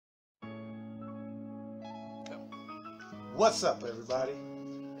What's up, everybody?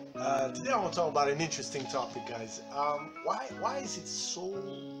 Today I want to talk about an interesting topic, guys. Why is it so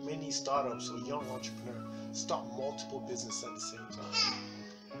many startups or young entrepreneurs start multiple businesses at the same time?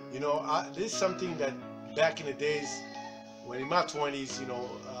 You know, this is something that back in the days, when in my 20s,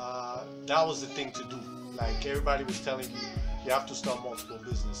 that was the thing to do. Like everybody was telling you, you have to start multiple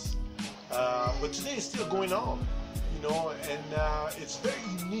businesses. But today it's still going on, and it's very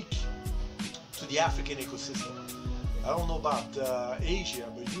unique to the African ecosystem. I don't know about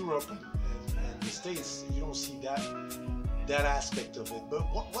Asia, but Europe and the States, you don't see that aspect of it. But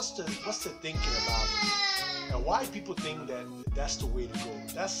what's the thinking about it, and why people think that that's the way to go?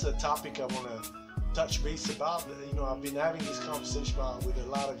 That's a topic I want to touch base about. I've been having this conversation with a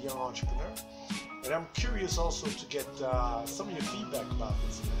lot of young entrepreneurs, and I'm curious also to get some of your feedback about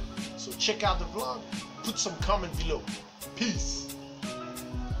this, man. So check out the vlog, put some comment below. Peace.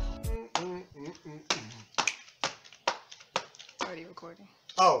 Already recording.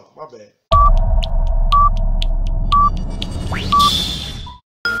 Oh, my bad.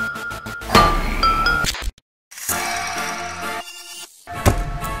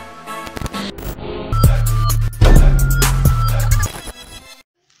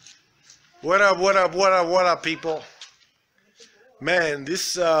 What up, people? Man,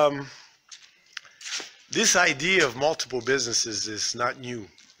 this idea of multiple businesses is not new,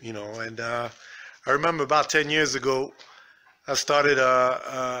 and I remember about 10 years ago, I started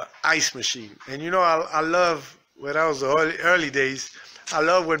a ice machine, and I love, when I was the early days, I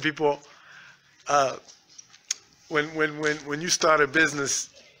love when people, when you start a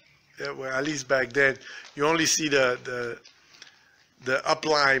business, well, at least back then, you only see the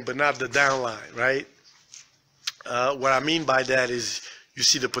upline but not the downline, right? What I mean by that is you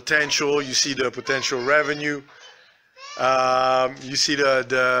see the potential, you see the potential revenue, you see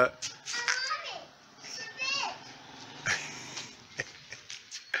the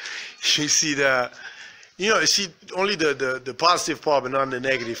you see you see only the positive part but not the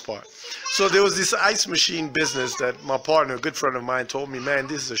negative part. So there was this ice machine business that my partner, a good friend of mine, told me, man,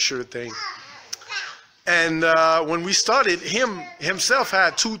 this is a sure thing. And when we started, himself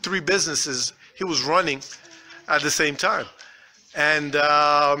had 2-3 businesses he was running at the same time. And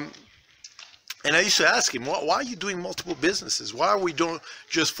I used to ask him, why are you doing multiple businesses? Why are we don't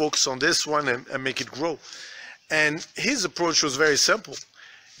just focus on this one and make it grow? And his approach was very simple.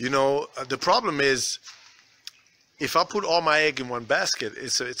 The problem is, if I put all my egg in one basket,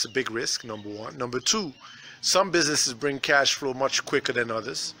 it's a big risk, number one. Number two, some businesses bring cash flow much quicker than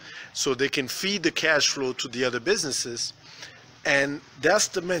others, so they can feed the cash flow to the other businesses. And that's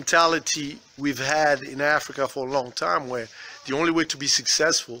the mentality we've had in Africa for a long time, where the only way to be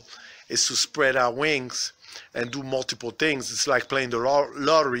successful is to spread our wings and do multiple things. It's like playing the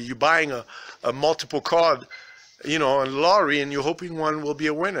lottery. You're buying a multiple card, a lottery, and you're hoping one will be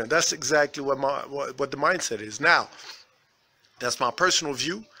a winner. That's exactly what the mindset is. Now, that's my personal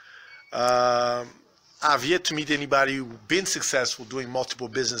view. I've yet to meet anybody who's been successful doing multiple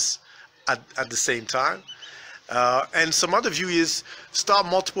business at the same time. And some other view is start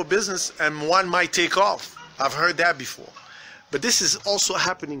multiple business and one might take off. I've heard that before. But this is also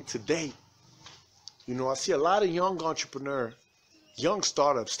happening today. I see a lot of young entrepreneurs, young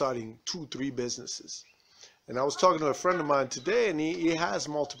startups starting 2-3 businesses. And I was talking to a friend of mine today, and he has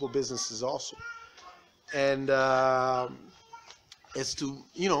multiple businesses also. And it's to,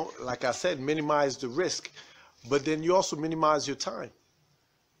 like I said, minimize the risk, but then you also minimize your time.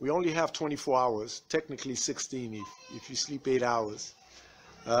 We only have 24 hours, technically 16 if you sleep 8 hours.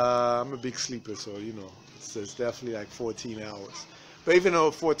 I'm a big sleeper, so it's definitely like 14 hours. But even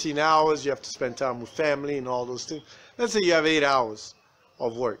though 14 hours, you have to spend time with family and all those things. Let's say you have 8 hours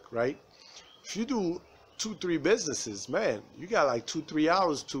of work, right? If you do 2-3 businesses, man, you got like 2-3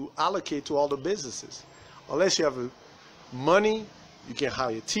 hours to allocate to all the businesses. Unless you have money, you can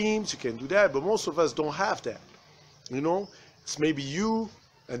hire teams, you can do that, but most of us don't have that. It's maybe you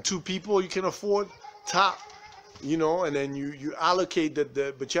and 2 people you can afford top, and then you allocate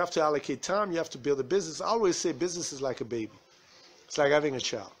but you have to allocate time, you have to build a business. I always say business is like a baby. It's like having a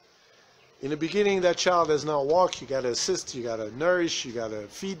child. In the beginning, that child does not walk, you gotta assist, you gotta nourish, you gotta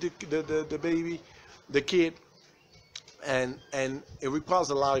feed the baby, the kid, and it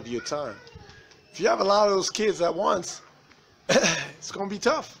requires a lot of your time. If you have a lot of those kids at once, it's gonna be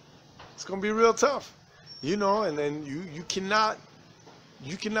tough. It's gonna be real tough, and then you cannot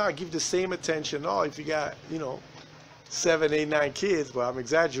give the same attention. If you got 7, 8, 9 kids, but I'm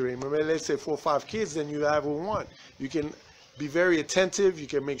exaggerating. But let's say 4 or 5 kids, then you have one. You can be very attentive. You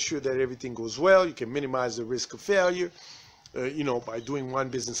can make sure that everything goes well. You can minimize the risk of failure. you know, by doing one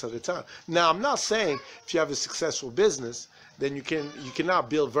business at a time. Now, I'm not saying if you have a successful business, then you cannot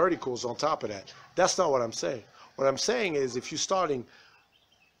build verticals on top of that. That's not what I'm saying. What I'm saying is if you're starting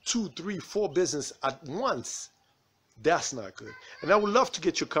 2, 3, 4 business at once, that's not good. And I would love to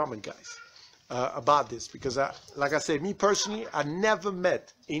get your comment, guys, about this, because like I said, me personally, I never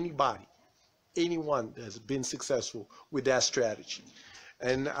met anyone that has been successful with that strategy.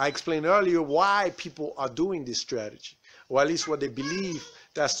 And I explained earlier why people are doing this strategy, or at least what they believe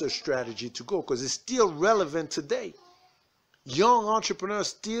that's their strategy to go, because it's still relevant today. Young entrepreneurs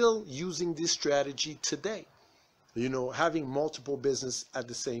still using this strategy today, you know, having multiple business at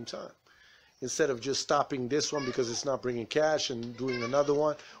the same time, instead of just stopping this one because it's not bringing cash and doing another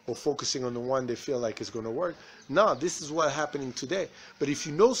one, or focusing on the one they feel like is going to work. No, this is what's happening today. But if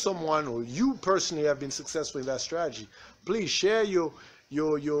you know someone, or you personally have been successful in that strategy, please share your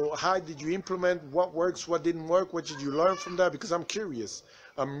how did you implement, what works, what didn't work, what did you learn from that, because I'm curious.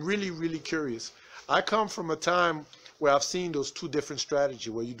 I'm really curious. I come from a time where I've seen those two different strategies,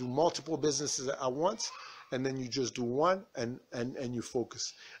 where you do multiple businesses at once, and then you just do one and you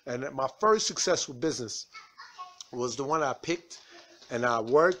focus. And my first successful business was the one I picked, and I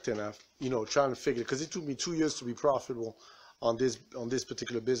worked, and I, you know, trying to figure, because it took me 2 years to be profitable on this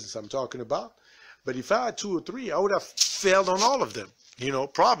particular business I'm talking about. But if I had 2 or 3, I would have failed on all of them, you know,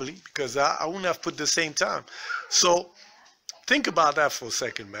 probably, because I wouldn't have put the same time. So think about that for a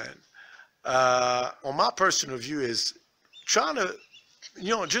second, man. On my personal view is trying to, you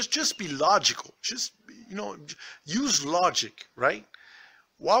know, just be logical. Just, you know, use logic, right?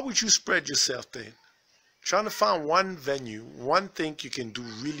 Why would you spread yourself thin? Trying to find one venue, one thing you can do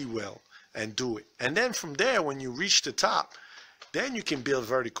really well, and do it. And then from there, when you reach the top, then you can build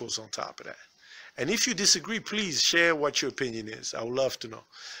verticals on top of that. And if you disagree, please share what your opinion is. I would love to know.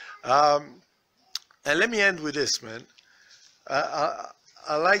 And let me end with this, man.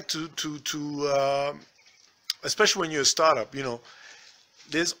 I like to especially when you're a startup, you know,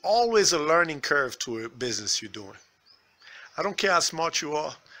 there's always a learning curve to a business you're doing. I don't care how smart you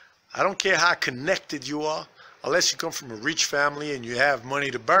are. I don't care how connected you are. Unless you come from a rich family and you have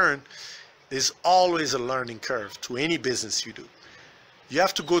money to burn, there's always a learning curve to any business you do. You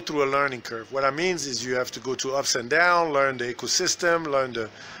have to go through a learning curve. What that means is you have to go through ups and downs, learn the ecosystem, learn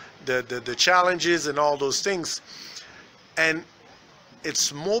the challenges and all those things. And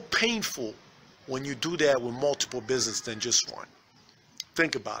it's more painful when you do that with multiple businesses than just one.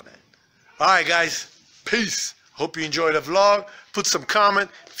 Think about that. All right, guys. Peace. Hope you enjoyed the vlog. Put some comment.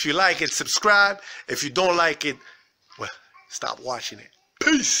 If you like it, subscribe. If you don't like it, well, stop watching it.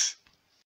 Peace.